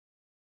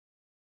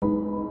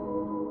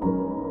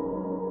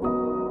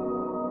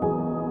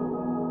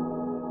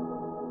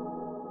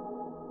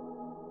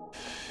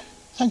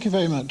Thank you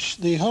very much.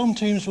 The home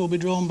teams will be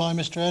drawn by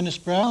Mr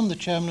Ernest Brown, the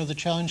Chairman of the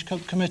Challenge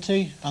Cup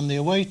Committee, and the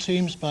away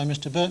teams by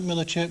Mr Bert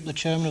Millerchip, the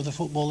Chairman of the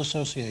Football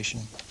Association.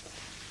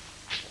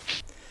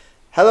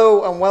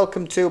 Hello and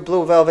welcome to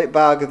Blue Velvet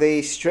Bag,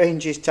 the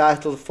strangest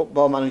titled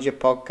Football Manager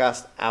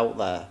podcast out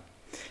there.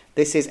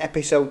 This is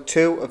episode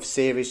 2 of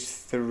series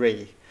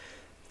 3.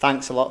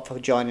 Thanks a lot for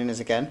joining us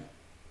again.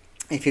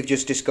 If you've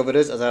just discovered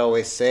us, as I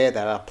always say,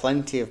 there are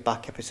plenty of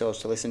back episodes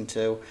to listen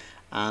to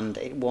and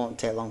it won't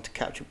take long to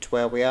catch up to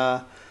where we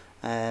are.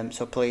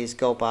 So please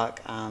go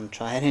back and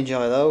try and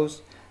enjoy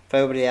those. For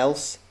everybody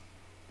else,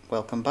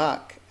 welcome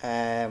back.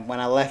 When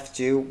I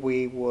left you,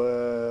 we'd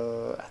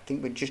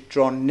just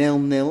drawn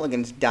 0-0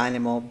 against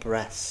Dynamo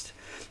Brest,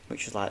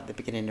 which was like the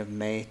beginning of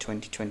May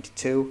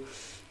 2022.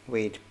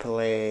 We'd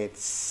played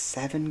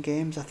 7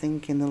 games, I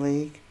think, in the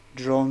league,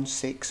 drawn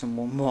 6 and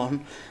won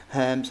 1.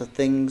 So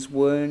things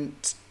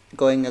weren't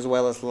going as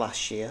well as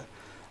last year.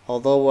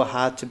 Although we're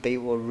hard to beat,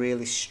 we're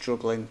really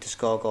struggling to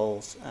score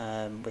goals.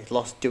 We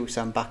lost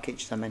Dusan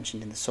Bakic, as I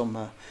mentioned, in the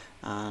summer,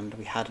 and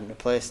we hadn't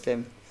replaced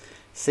him.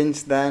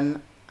 Since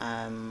then,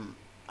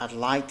 I'd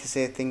like to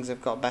say things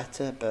have got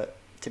better, but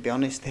to be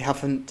honest, they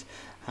haven't.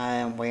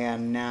 We are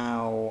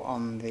now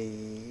on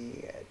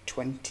the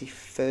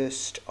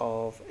 21st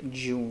of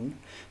June,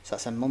 so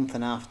that's a month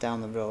and a half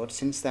down the road.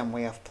 Since then,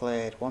 we have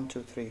played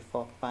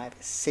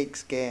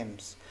 6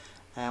 games.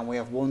 We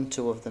have won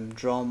 2 of them,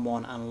 drawn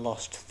 1 and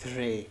lost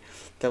 3.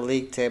 The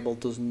league table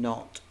does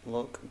not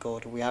look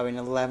good. We are in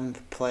 11th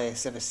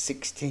place of a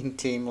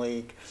 16-team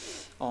league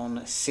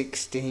on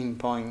 16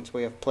 points.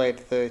 We have played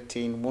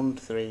 13, won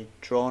 3,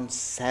 drawn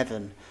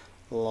 7,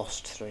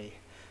 lost 3.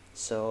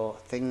 So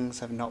things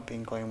have not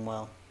been going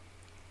well.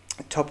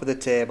 Top of the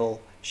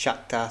table,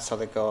 Shakhtar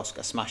Soligorsk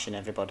are smashing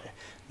everybody.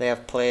 They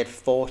have played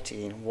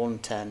 14, won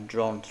 10,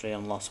 drawn 3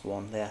 and lost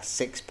 1. They are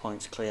 6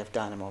 points clear of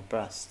Dynamo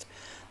Brest.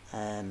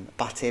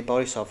 Bate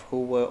Borisov,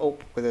 who were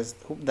up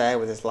there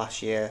with us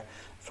last year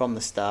from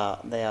the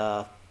start, they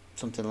are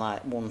something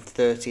like won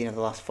 13 of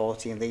the last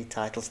 14 league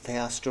titles. They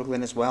are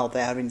struggling as well.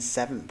 They are in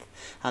 7th,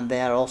 and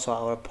they are also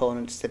our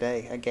opponents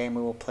today, a game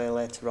we will play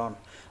later on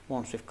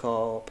once we've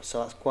caught up, so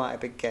that's quite a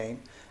big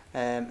game.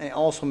 And it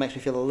also makes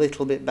me feel a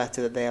little bit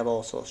better that they have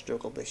also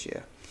struggled this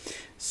year.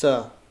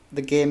 So,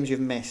 the games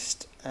you've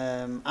missed.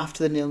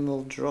 After the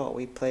 0-0 draw,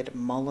 we played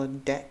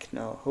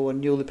Molodechno, who were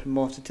newly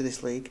promoted to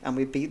this league, and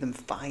we beat them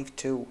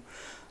 5-2.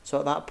 So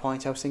at that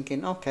point, I was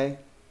thinking, okay,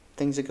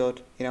 things are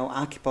good. You know,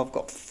 Arkhipov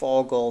got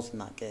 4 goals in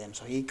that game,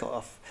 so he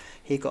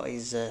got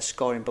his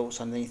scoring boots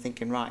on. And then you're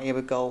thinking, right, here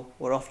we go,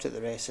 we're off to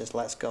the races,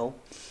 let's go.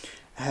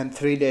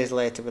 3 days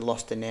later, we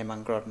lost to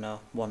Neyman Grodno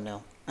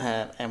 1-0.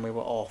 And we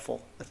were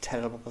awful, a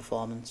terrible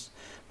performance.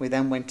 We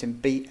then went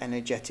and beat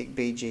Energetic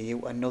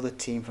BGU, another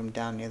team from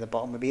down near the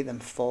bottom. We beat them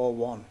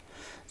 4-1.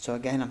 So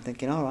again, I'm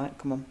thinking, all right,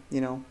 come on,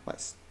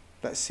 let's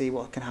see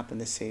what can happen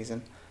this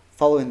season.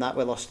 Following that,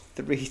 we lost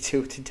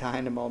 3-2 to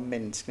Dynamo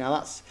Minsk.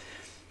 Now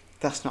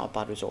that's not a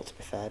bad result, to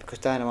be fair, because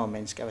Dynamo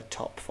Minsk have a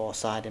top 4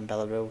 side in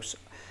Belarus.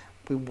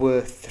 We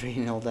were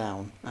 3-0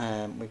 down.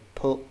 We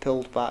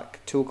pulled back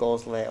 2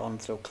 goals late on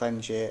through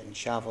Klenje and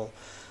Shavel.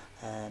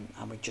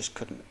 And we just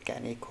couldn't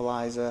get an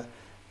equaliser.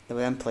 We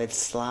then played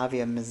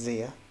Slavia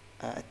Mazia,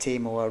 a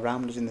team who were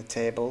around us in the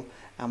table,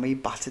 and we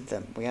battered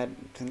them. We had,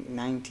 I think,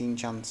 19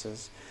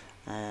 chances,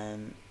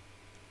 and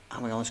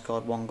we only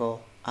scored 1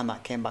 goal, and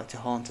that came back to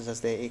haunt us as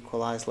they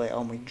equalised later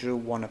on. We drew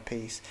 1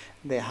 apiece.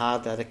 They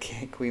hardly had a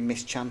kick. We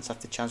missed chance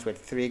after chance. We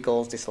had 3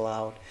 goals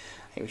disallowed.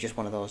 It was just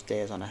one of those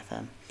days on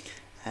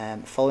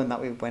FM. Following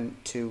that, we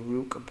went to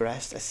Rook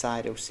Brest, a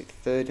side who sit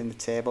 3rd in the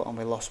table, and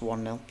we lost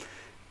 1-0.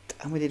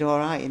 And we did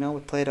alright, we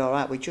played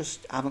alright. We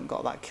just haven't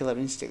got that killer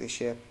instinct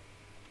this year.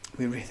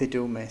 We really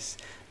do miss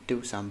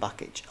Dusan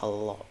Bakic a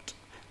lot.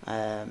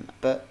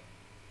 But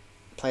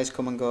players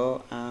come and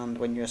go, and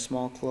when you're a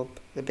small club,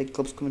 the big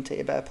clubs come and take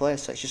you better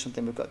players. So it's just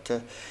something we've got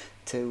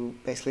to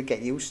basically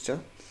get used to.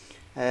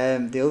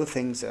 The other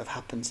things that have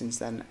happened since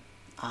then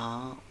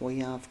are we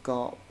have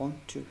got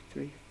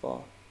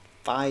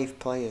 5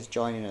 players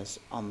joining us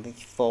on the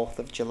 4th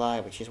of July,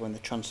 which is when the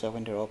transfer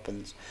window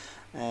opens.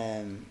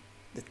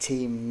 The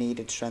team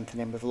needed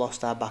strengthening. We've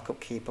lost our backup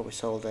keeper, we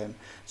sold him,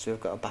 so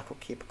we've got a backup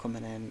keeper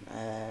coming in.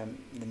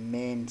 The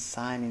main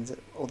signings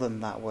other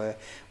than that were,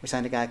 we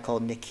signed a guy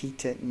called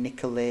Nikita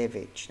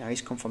Nikolaevich. Now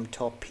he's come from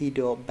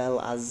Torpedo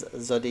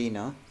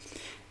Belazodino,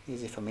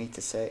 easy for me to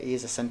say. He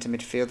is a centre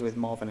midfielder with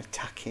more of an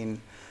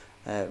attacking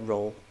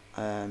role.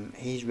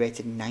 He's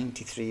rated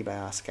 93 by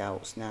our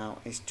scouts. Now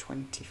he's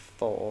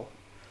 24.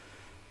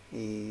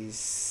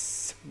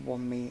 He's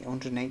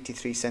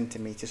 183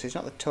 centimetres, so he's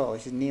not the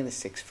tallest, he's nearly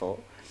 6 foot,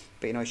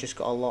 but he's just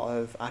got a lot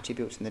of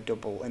attributes in the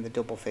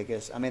double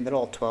figures. I mean, they're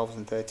all 12s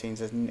and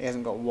 13s. He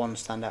hasn't got one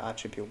standout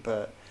attribute,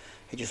 but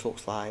he just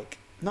looks like,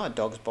 not a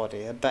dog's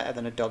body, better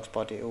than a dog's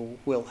body, who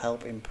will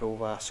help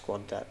improve our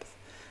squad depth.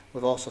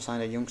 We've also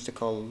signed a youngster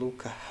called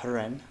Luka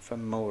Hren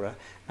from Mura.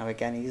 Now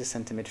again, he's a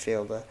centre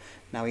midfielder.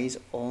 Now he's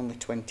only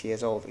 20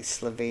 years old. He's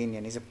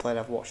Slovenian. He's a player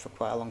I've watched for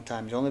quite a long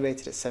time. He's only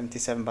rated at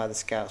 77 by the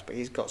scouts, but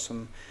he's got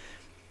some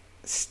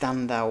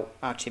standout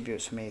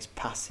attributes for me: his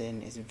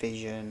passing, his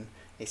vision,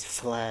 his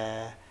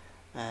flair.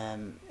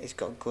 He's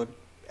got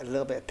a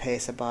little bit of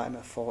pace about him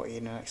at 14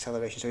 and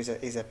acceleration. So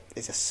he's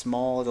a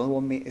small. He's only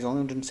 1 meter. He's only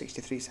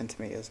 163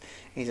 centimeters.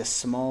 He's a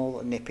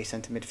small, nippy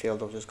centre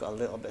midfielder who's got a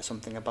little bit of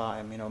something about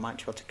him. Might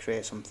be able to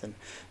create something.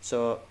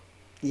 So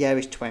yeah,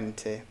 he's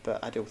 20,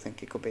 but I do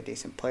think he could be a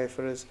decent player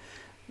for us.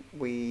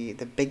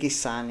 The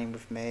biggest signing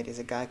we've made is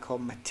a guy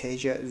called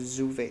Mateja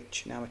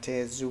Zuvic. Now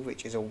Mateja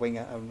Zuvic is a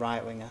winger, a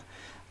right winger.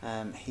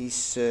 He's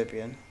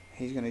Serbian.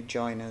 He's going to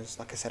join us,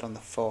 like I said, on the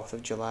 4th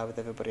of July with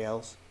everybody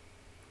else.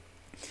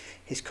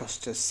 He's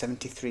cost us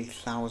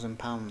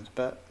 £73,000,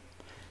 but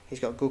he's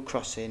got good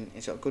crossing,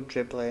 he's got good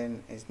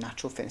dribbling, his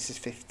natural fitness is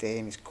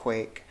 15, he's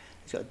quick,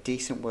 he's got a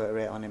decent work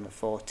rate on him at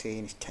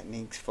 14, his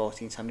technique's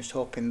 14, so I'm just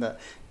hoping that,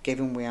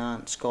 given we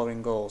aren't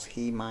scoring goals,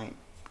 he might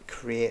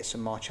create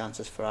some more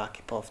chances for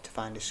Arkhipov to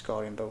find his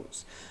scoring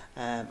boots.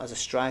 As a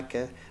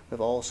striker,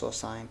 we've also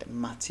signed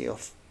Matteo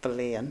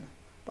Plean.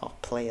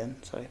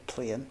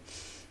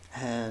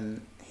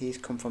 He's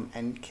come from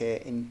NK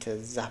into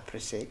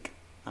Zaprisic.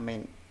 I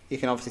mean, you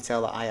can obviously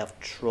tell that I have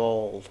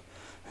trawled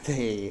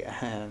the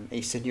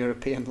Eastern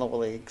European lower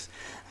leagues.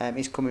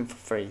 He's coming for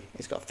free.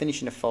 He's got a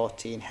finishing of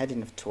 14,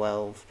 heading of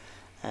 12,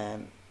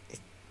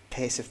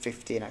 pace of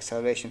 15,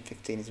 acceleration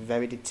 15. He's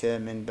very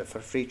determined, but for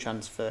a free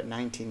transfer at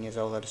 19 years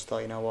old, I just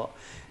thought, you know what,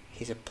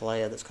 he's a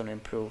player that's going to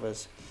improve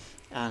us.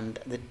 And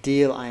the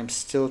deal I am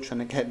still trying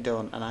to get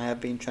done, and I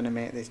have been trying to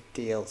make this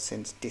deal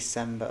since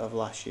December of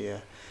last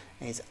year,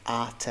 is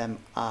Artem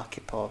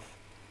Arkhipov.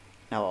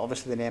 Now,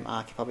 obviously, the name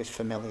Arkhipov is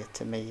familiar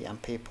to me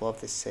and people of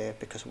this save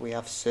because we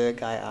have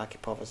Sergei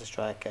Arkhipov as a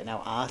striker.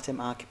 Now, Artem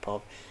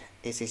Arkhipov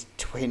is his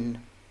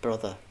twin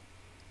brother,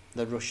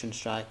 the Russian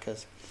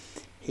strikers.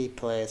 He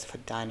plays for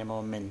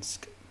Dynamo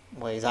Minsk.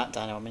 Well, he's at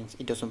Dynamo Minsk.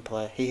 He doesn't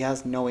play. He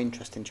has no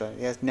interest in joining.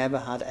 He has never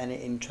had any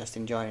interest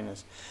in joining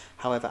us.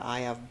 However,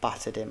 I have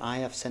battered him. I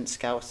have sent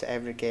scouts to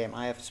every game.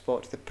 I have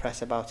spoke to the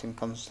press about him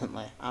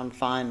constantly. And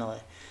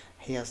finally,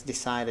 he has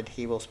decided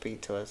he will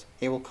speak to us.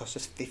 He will cost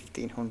us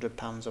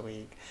 £1,500 a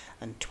week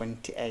and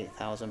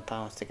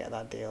 £28,000 to get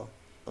that deal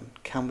done.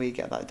 Can we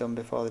get that done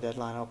before the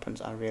deadline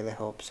opens? I really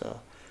hope so.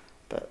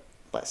 But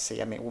let's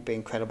see. I mean, it would be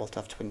incredible to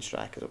have twin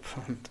strikers up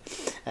front.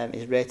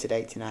 He's rated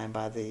 89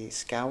 by the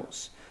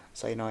scouts.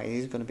 So,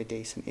 he's going to be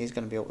decent. He's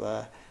going to be up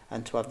there.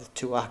 And to have the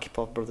two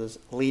Arkhipov brothers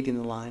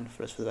leading the line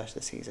for us for the rest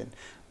of the season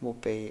will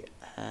be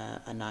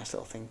a nice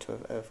little thing to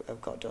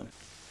have got done.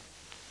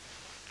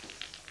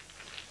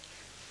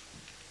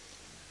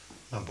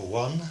 Number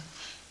 1,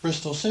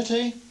 Bristol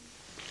City.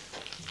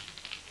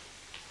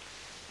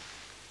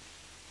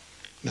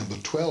 Number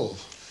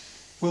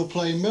 12. We'll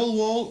play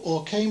Millwall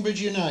or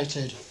Cambridge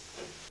United.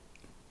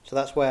 So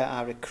that's where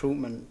our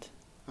recruitment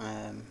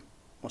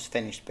was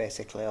finished,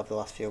 basically, over the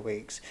last few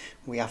weeks.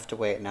 We have to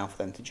wait now for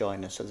them to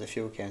join us, so there's a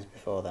few games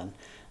before then.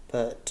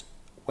 But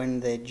when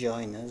they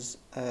join us,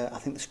 I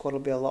think the squad will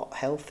be a lot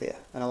healthier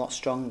and a lot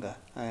stronger,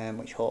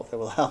 which hopefully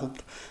will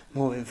help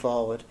moving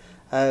forward.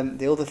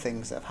 The other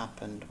things that have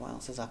happened, what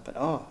else has happened?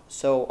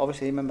 So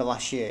obviously remember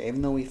last year,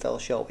 even though we fell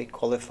short, we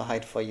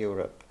qualified for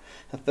Europe.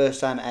 The first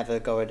time ever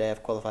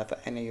Gorodev qualified for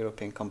any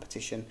European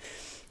competition.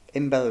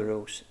 In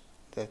Belarus,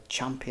 the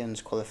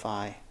champions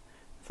qualify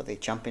for the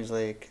Champions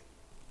League.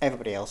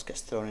 Everybody else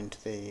gets thrown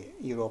into the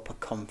Europa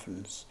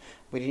Conference.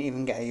 We didn't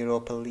even get a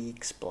Europa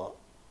League spot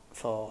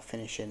for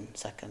finishing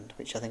second,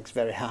 which I think is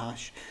very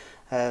harsh.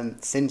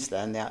 Since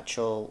then, the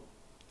actual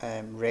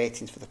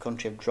ratings for the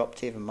country have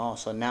dropped even more.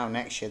 So now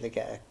next year they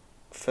get a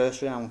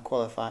first round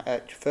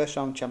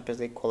Champions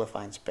League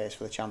qualifying space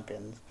for the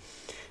champions.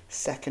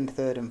 Second,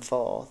 third, and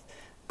fourth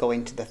go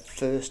into the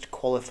first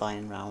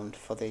qualifying round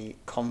for the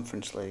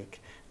Conference League.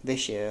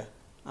 This year,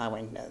 I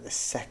went at the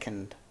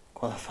second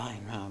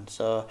qualifying round,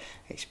 so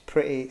it's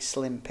pretty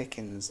slim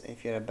pickings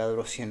if you're a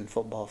Belarusian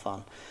football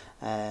fan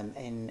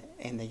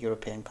in the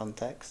European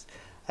context.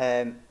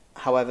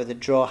 However, the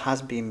draw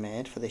has been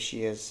made for this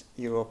year's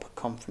Europa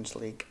Conference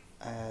League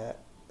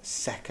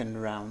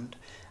second round,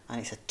 and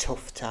it's a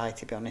tough tie,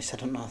 to be honest.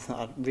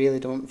 I really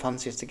don't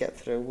fancy us to get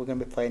through. We're going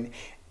to be playing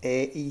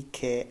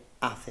AEK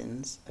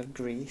Athens of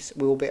Greece.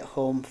 We will be at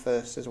home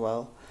first as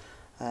well.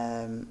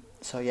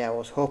 So yeah, I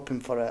was hoping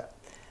for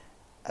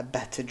a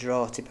better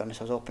draw, to be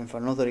honest. I was hoping for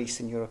another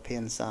Eastern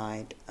European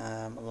side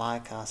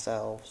like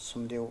ourselves,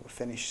 somebody who would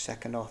finish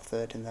second or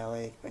third in their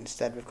league. But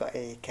instead we've got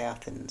AEK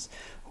Athens,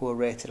 who are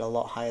rated a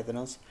lot higher than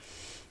us.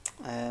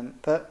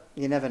 But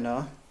you never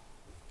know.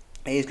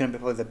 It is going to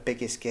be probably the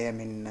biggest game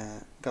in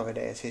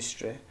Gorodet's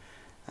history.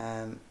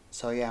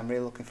 So yeah, I'm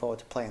really looking forward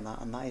to playing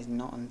that, and that is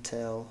not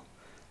until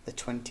the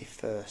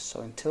 21st.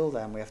 So until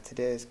then, we have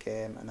today's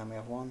game, and then we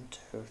have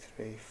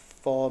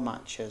 4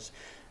 matches,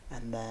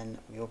 and then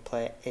we will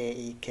play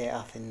AEK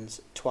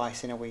Athens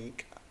twice in a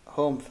week,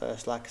 home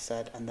first, like I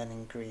said, and then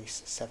in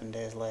Greece 7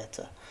 days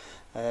later.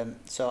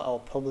 So I'll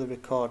probably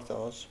record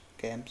those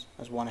games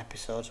as one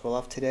episode. So we'll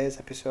have today's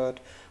episode,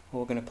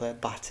 we're going to play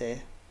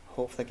Bate,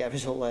 hopefully get a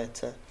result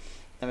later.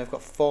 Then we've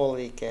got 4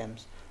 league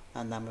games,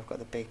 and then we've got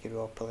the big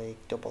Europa League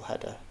double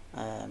header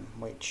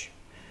which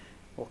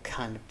will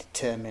kind of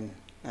determine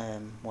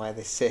where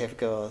this save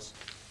goes.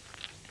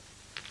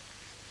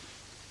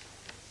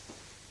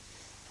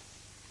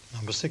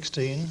 Number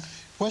 16.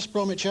 West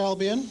Bromwich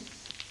Albion.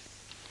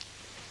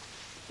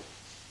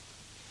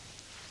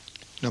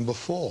 Number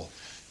 4.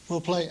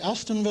 Will play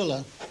Aston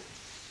Villa.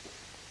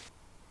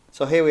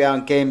 So here we are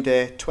on game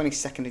day,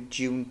 22nd of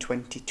June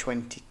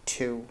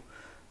 2022.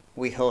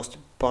 We host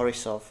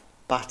Borisov,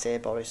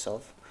 Bate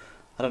Borisov.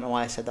 I don't know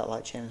why I said that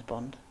like James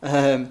Bond.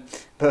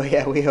 But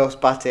yeah, we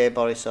host Bate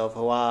Borisov,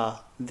 who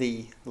are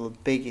the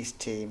biggest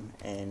team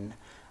in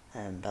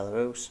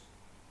Belarus.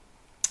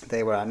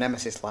 They were our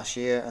nemesis last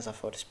year, as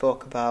I've already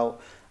spoke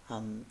about.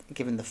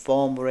 Given the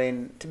form we're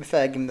in, to be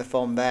fair, given the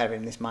form they're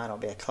in, this might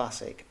not be a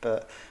classic,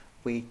 but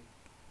we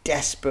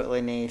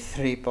desperately need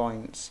 3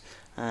 points.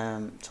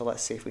 So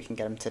let's see if we can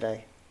get them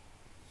today.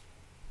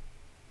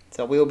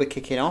 So we'll be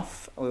kicking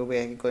off. We'll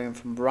be going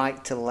from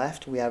right to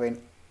left. We are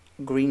in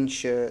green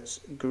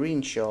shirts,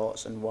 green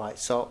shorts and white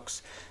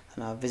socks,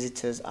 and our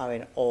visitors are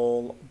in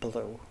all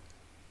blue.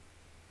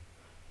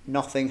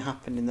 Nothing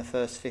happened in the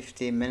first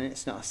 15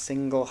 minutes, not a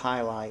single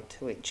highlight,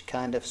 which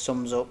kind of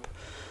sums up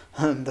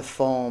the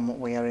form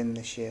we are in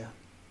this year.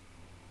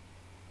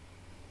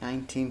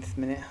 19th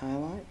minute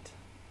highlight.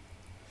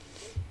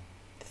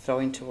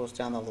 Throwing towards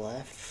down the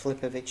left.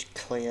 Flipovic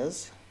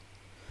clears.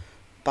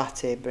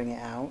 Bate bring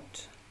it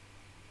out.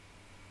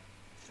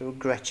 Through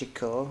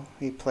Grechiko.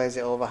 He plays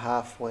it over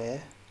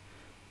halfway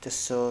to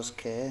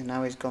Sozke.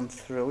 Now he's gone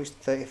through. He's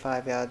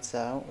 35 yards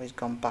out. He's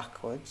gone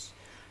backwards.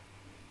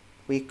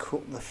 We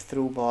cut the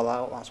through ball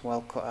out. That's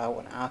well cut out.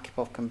 And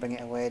Arkhipov can bring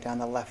it away down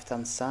the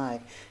left-hand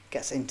side.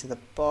 Gets into the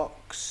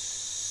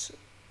box.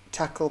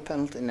 Tackle,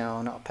 penalty.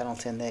 No, not a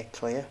penalty, and they're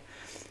clear.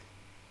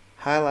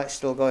 Highlight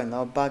still going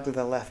though. Bagley,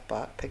 the left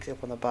back, picks it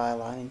up on the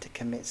byline into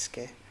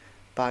Kamitsky.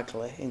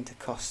 Bagley into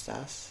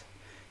Kostas.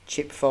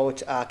 Chip forward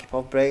to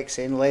Arkhipov, breaks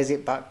in, lays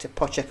it back to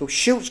Pochek, who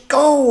shoots.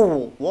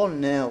 Goal!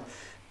 1-0.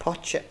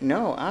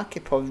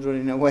 Arkipov's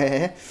running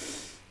away. I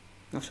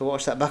have to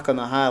watch that back on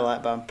the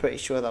highlight, but I'm pretty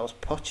sure that was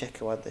Pochek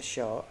who had the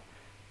shot.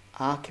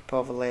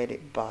 Arkhipov laid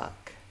it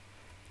back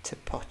to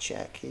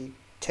Pochek. He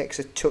takes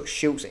a touch,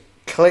 shoots it,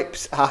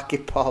 clips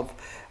Arkhipov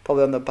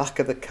probably on the back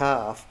of the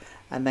calf,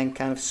 and then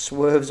kind of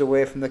swerves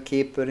away from the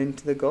keeper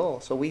into the goal.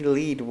 So we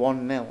lead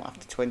 1-0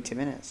 after 20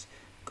 minutes.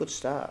 Good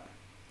start.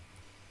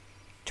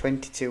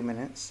 22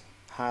 minutes,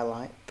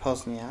 highlight,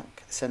 Pozniak,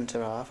 the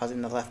centre half, has it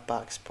in the left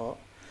back spot,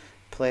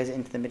 plays it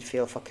into the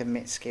midfield for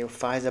Kamitsky, who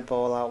fires a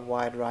ball out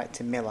wide right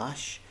to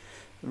Milash,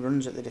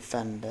 runs at the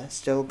defender,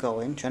 still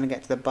going, trying to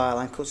get to the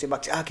byline, cuts it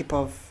back to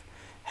Arkhipov,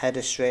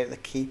 header straight at the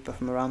keeper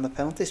from around the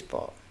penalty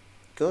spot.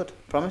 Good,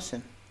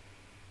 promising.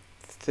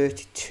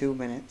 32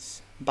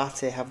 minutes,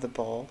 Bate have the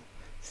ball,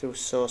 through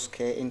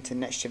Soske into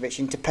Nechevich,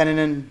 into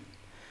Peninen.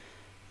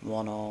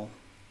 1-1.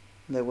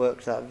 They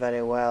worked that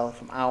very well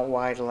from out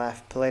wide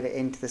left, played it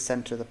into the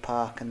centre of the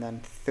park, and then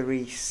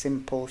 3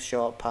 simple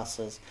short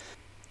passes.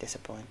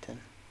 Disappointing.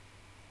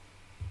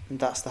 And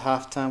that's the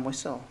half-time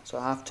whistle. So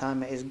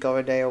half-time it is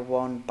Gorodeo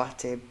 1,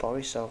 Bate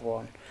Borisov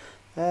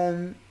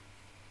 1.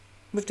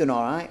 We've done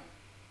alright.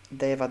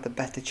 They've had the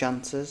better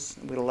chances.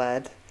 We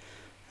led.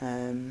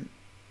 Yeah,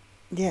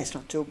 it's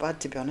not too bad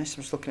to be honest.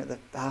 I'm just looking at the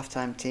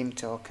half-time team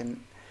talk, and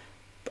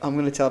I'm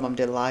going to tell them I'm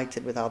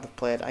delighted with how they've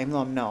played, even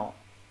though I'm not.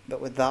 But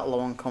with that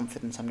low on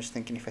confidence, I'm just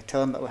thinking if I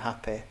tell them that we're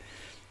happy,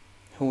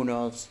 who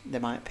knows, they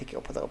might pick it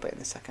up a little bit in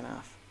the second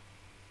half.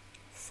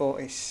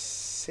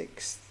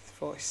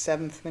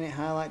 47th minute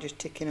highlight, just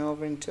ticking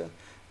over into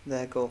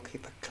their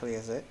goalkeeper,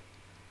 clears it.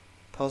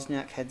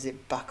 Pozniak heads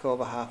it back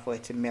over halfway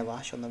to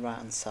Milash on the right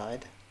hand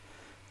side.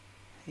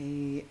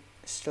 He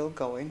still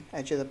going,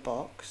 edge of the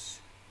box,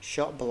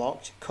 shot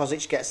blocked.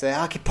 Kozic gets there,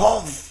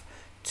 Arkhipov!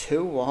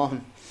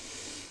 2-1.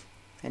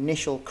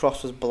 Initial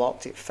cross was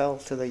blocked, it fell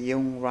to the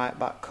young right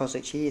back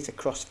Kozic. He hit a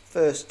cross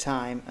first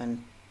time,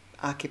 and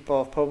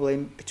Arkhipov, probably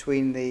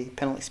between the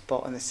penalty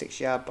spot and the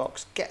 6-yard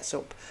box, gets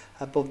up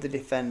above the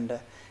defender,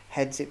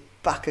 heads it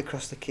back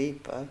across the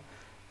keeper,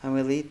 and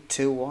we lead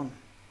 2-1.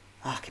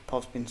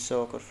 Arkipov's been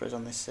so good for us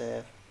on this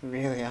save, he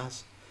really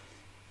has.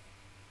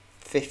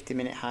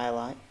 50-minute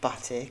highlight,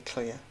 Bate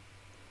clear.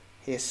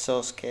 Here's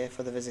Soske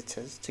for the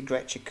visitors to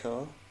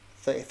Grechiko,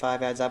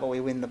 35 yards out, but we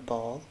win the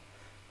ball.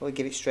 We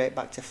give it straight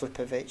back to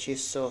Flipovic.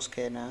 Here's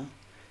Soske now.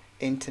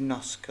 Into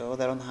Nosko.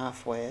 They're on the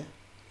halfway.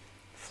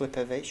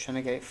 Flipovic trying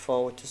to get it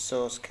forward to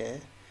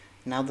Soske.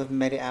 Now they've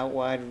made it out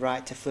wide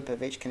right to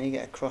Flipovic. Can he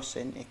get a cross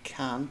in? He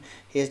can.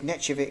 Here's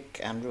Nechevich,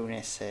 and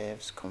Rune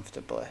saves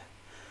comfortably.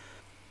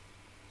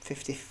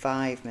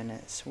 55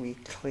 minutes. We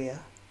clear,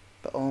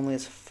 but only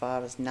as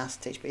far as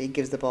Nastic. But he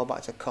gives the ball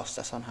back to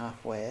Kostas on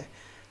halfway.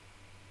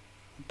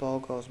 The ball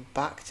goes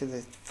back to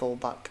the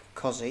full-back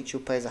Kozic, who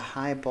plays a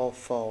high ball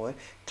forward.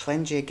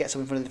 Klenji gets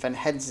up in front of the defender,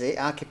 heads it.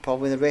 Arkhipov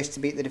with a race to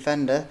beat the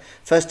defender.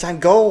 First time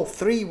goal,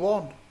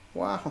 3-1.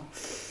 Wow.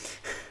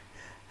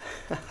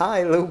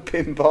 High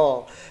looping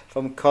ball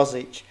from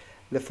Kozic,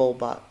 the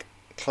full-back.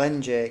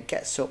 Klenji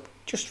gets up,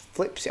 just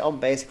flips it on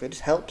basically,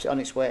 just helps it on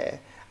its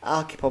way.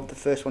 Arkhipov, the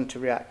first one to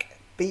react.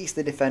 beats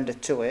the defender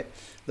to it.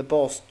 The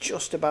ball's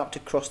just about to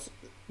cross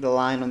the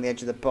line on the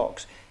edge of the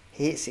box.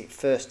 He hits it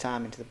first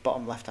time into the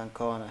bottom left-hand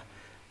corner.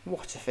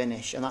 What a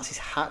finish. And that's his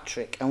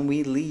hat-trick. And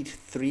we lead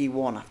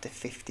 3-1 after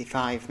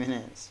 55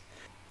 minutes.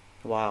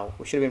 Wow,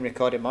 we should have been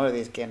recording more of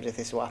these games if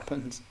this is what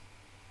happens.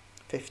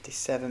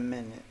 57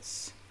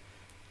 minutes.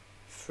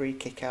 Free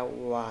kick out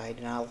wide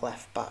in our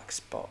left-back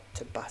spot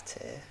to Bate.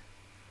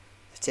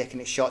 They've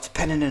taken it short to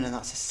Pennanen, and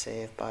that's a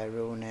save by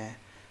Rooney.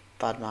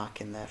 Bad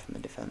marking there from the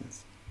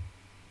defence.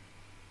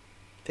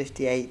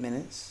 58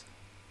 minutes.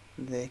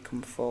 They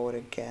come forward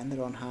again.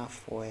 They're on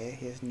halfway.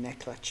 Here's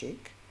Neklacic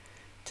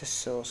to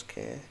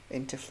Soske.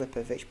 Into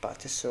Flipovic. Back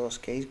to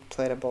Soske. He's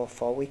played a ball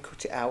forward. We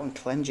cut it out and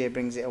Klenje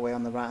brings it away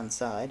on the right hand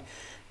side.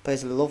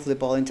 Plays a lovely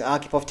ball into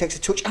Arkhipov. Takes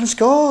a touch and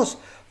scores!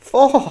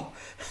 4!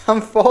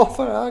 And 4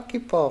 for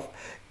Arkhipov.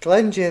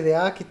 Klenje the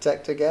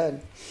architect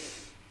again.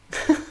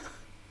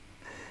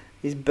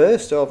 He's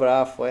burst over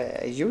halfway.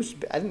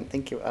 I don't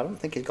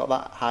think he's got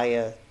that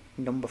higher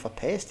number for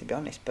pace, to be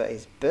honest, but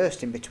he's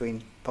burst in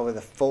between probably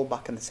the full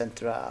back and the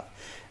centre half.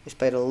 He's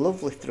played a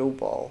lovely through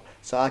ball,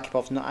 so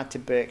Arkipov's not had to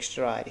break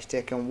stride. He's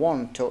taken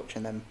one touch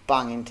and then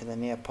bang into the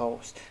near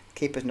post. The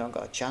keeper's not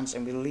got a chance,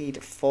 and we lead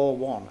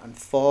 4-1 and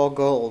 4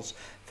 goals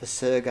for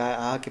Sergei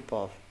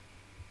Arkhipov.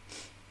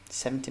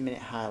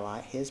 70-minute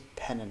highlight. Here's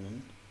Pennanen,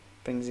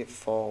 brings it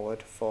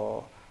forward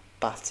for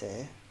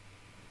Bate.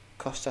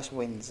 Kostas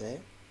wins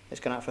it. It's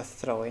gone out for a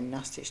throw-in.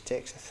 Nastic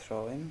takes a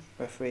throw-in.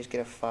 Referees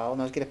get a foul.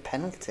 No, he's get a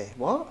penalty.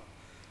 What?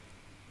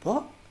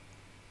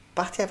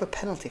 Bate have a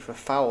penalty for a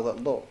foul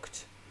that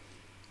looked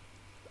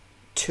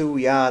 2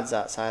 yards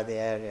outside the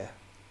area.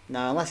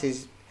 Now, unless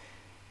he's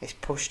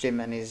pushed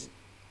him and he's...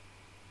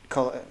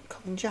 Colin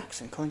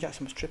Jackson. Colin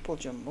Jackson was triple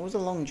jump. What was the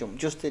long jump?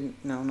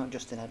 Not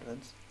Justin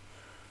Edwards.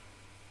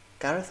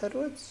 Gareth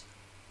Edwards?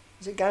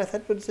 Is it Gareth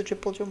Edwards, the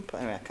triple jumper?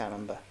 Anyway, I can't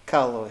remember.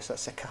 Carl Lewis,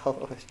 let's say Carl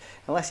Lewis.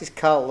 Unless it's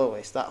Carl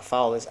Lewis, that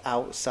foul is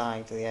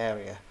outside the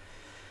area.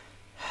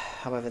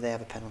 However, they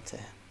have a penalty.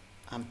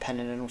 And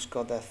Pennanen, who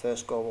scored their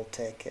first goal, will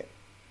take it.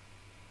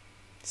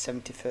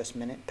 71st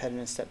minute,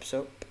 Pennanen steps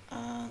up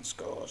and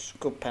scores.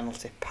 Good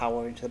penalty,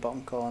 power into the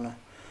bottom corner.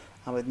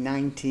 And with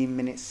 19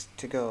 minutes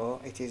to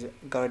go, it is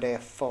Gorodea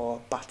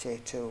 4,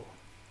 Bate 2.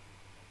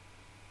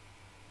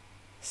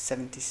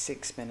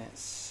 76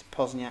 minutes,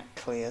 Pozniak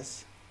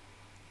clears.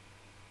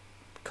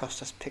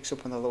 Kostas picks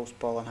up on the loose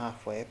ball on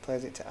halfway,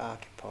 plays it to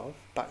Arkhipov,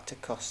 back to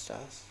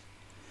Kostas.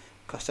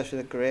 Kostas with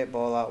a great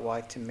ball out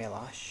wide to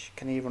Milash.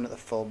 Can he run at the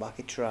full-back?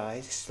 He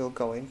tries, he's still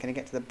going. Can he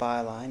get to the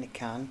byline? He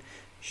can.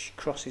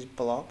 Crosses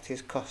blocked.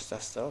 Here's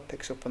Kostas though,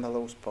 picks up on the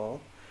loose ball.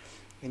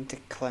 Into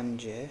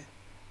Klenje,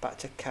 back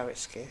to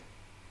Karitsky.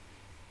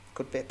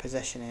 Good bit of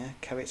possession here.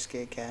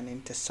 Karitsky again,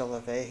 into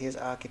Solovey. Here's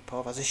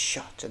Arkhipov, has a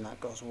shot and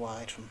that goes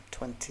wide from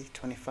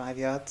 20-25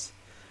 yards.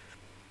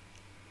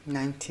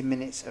 90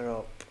 minutes are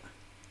up.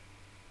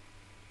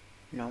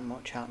 Not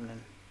much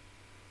happening.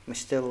 We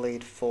still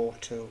lead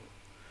 4-2.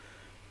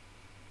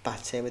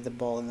 Bate with the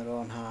ball in their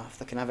own half.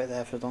 They can have it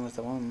there for as long as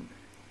they want.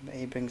 But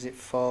he brings it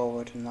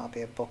forward and that'll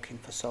be a booking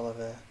for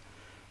Solovey.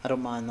 I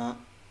don't mind that.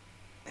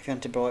 If you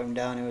had to brought him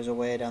down, he was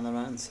away down the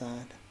right hand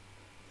side.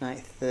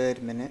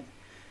 93rd minute.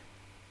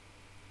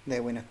 They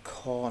win a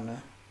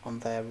corner on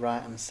their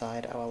right hand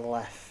side, our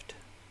left.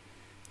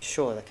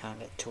 Sure, they can't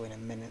get 2 in a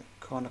minute.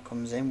 Corner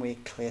comes in, we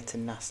clear to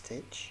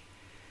Nastic.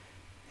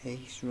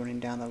 He's running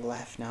down the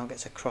left now,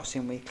 gets a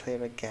crossing, we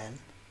clear again.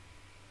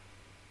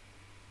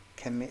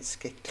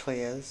 Kamitsky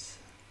clears.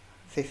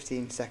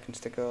 15 seconds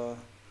to go.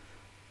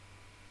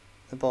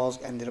 The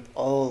ball's ended up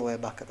all the way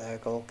back at their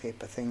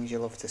goalkeeper, things you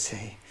love to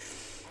see.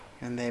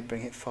 And they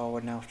bring it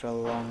forward now after a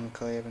long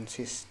clearance.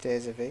 Here's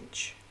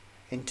Stazovic.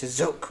 Into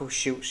Zuk, who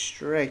shoots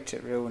straight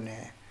at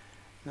Rooney.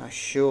 Now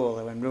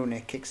surely when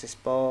Rooney kicks this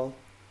ball,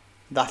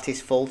 that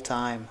is full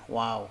time.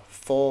 Wow.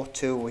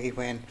 4-2 we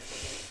win.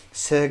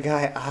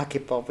 Sergei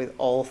Arkhipov with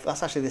all...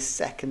 That's actually the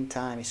second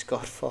time he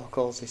scored 4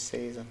 goals this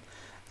season.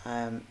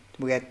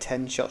 We had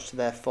 10 shots to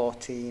their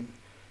 14.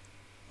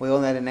 We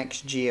only had an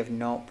XG of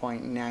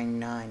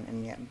 0.99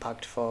 and yet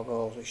bagged 4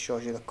 goals, which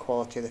shows you the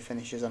quality of the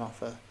finishers on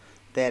offer.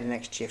 They had an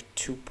XG of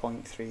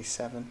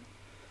 2.37.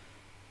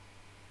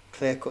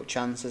 Clear-cut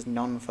chances,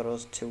 none for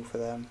us, 2 for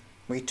them.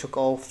 We took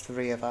all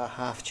 3 of our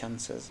half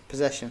chances.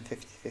 Possession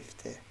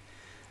 50-50.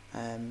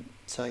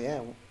 So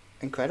yeah,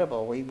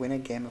 incredible. We win a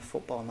game of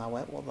football now.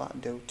 What will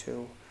that do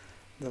to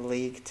the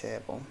league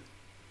table?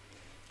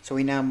 So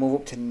we now move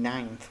up to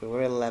 9th. We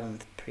were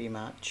 11th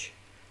pre-match.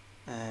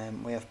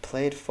 We have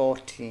played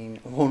 14,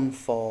 won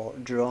 4,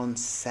 drawn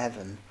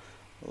 7,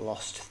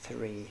 lost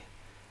 3.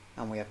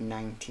 And we have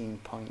 19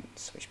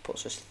 points, which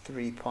puts us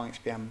 3 points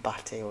behind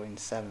Bate, who are in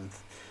 7th.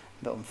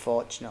 But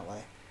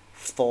unfortunately,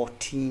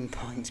 14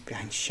 points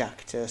behind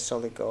Shakhtar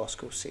Soligorsk,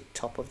 who sit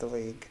top of the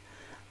league.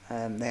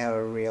 They are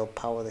a real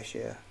power this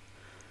year.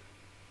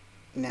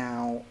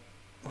 Now,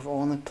 we've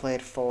only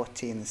played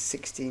 14, there's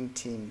 16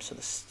 teams, so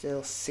there's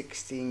still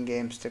 16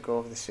 games to go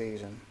of the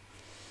season.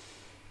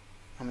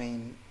 I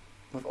mean,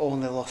 we've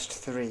only lost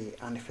 3,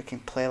 and if we can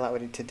play like we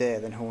did today,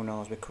 then who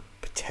knows, we could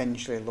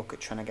potentially look at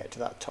trying to get to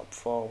that top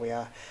 4. We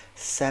are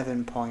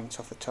 7 points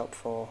off the top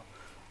 4.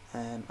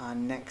 Our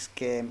next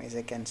game is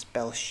against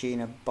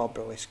Belshina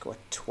Bobra. We scored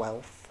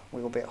 12th.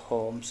 We will be at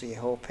home, so you're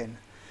hoping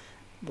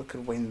we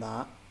could win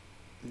that.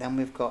 Then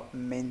we've got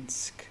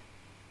Minsk.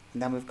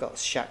 And then we've got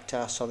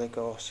Shakhtar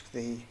Soligorsk,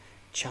 the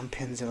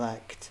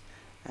champions-elect,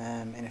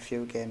 in a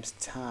few games'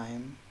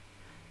 time.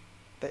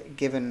 But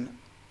given,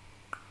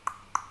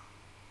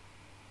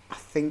 I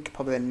think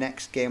probably the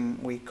next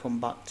game we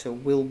come back to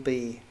will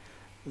be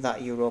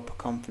that Europa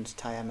Conference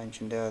tie I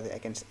mentioned earlier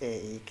against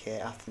AEK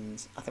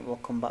Athens. I think we'll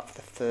come back for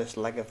the first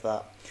leg of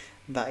that.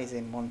 That is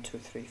in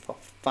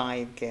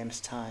 5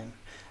 games' time.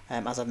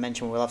 As I've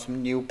mentioned, we'll have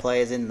some new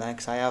players in there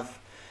because I have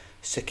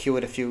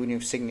secured a few new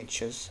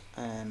signatures.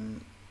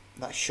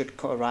 That should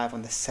arrive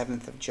on the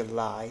 7th of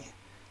July.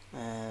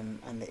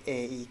 And the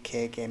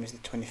AEK game is the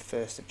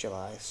 21st of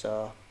July.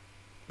 So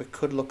we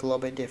could look a little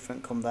bit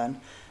different come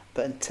then.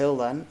 But until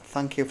then,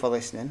 thank you for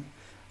listening.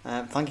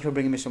 Thank you for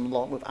bringing me some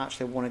luck. We've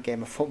actually won a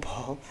game of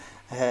football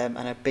and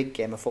a big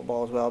game of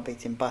football as well,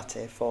 beating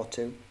Bate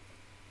 4-2.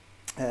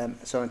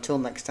 So until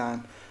next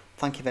time,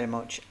 thank you very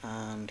much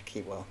and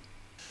keep well.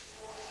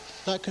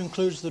 That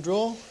concludes the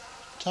draw.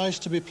 Ties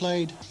to be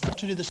played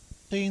Saturday the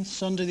 16th,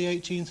 Sunday the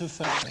 18th of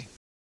February.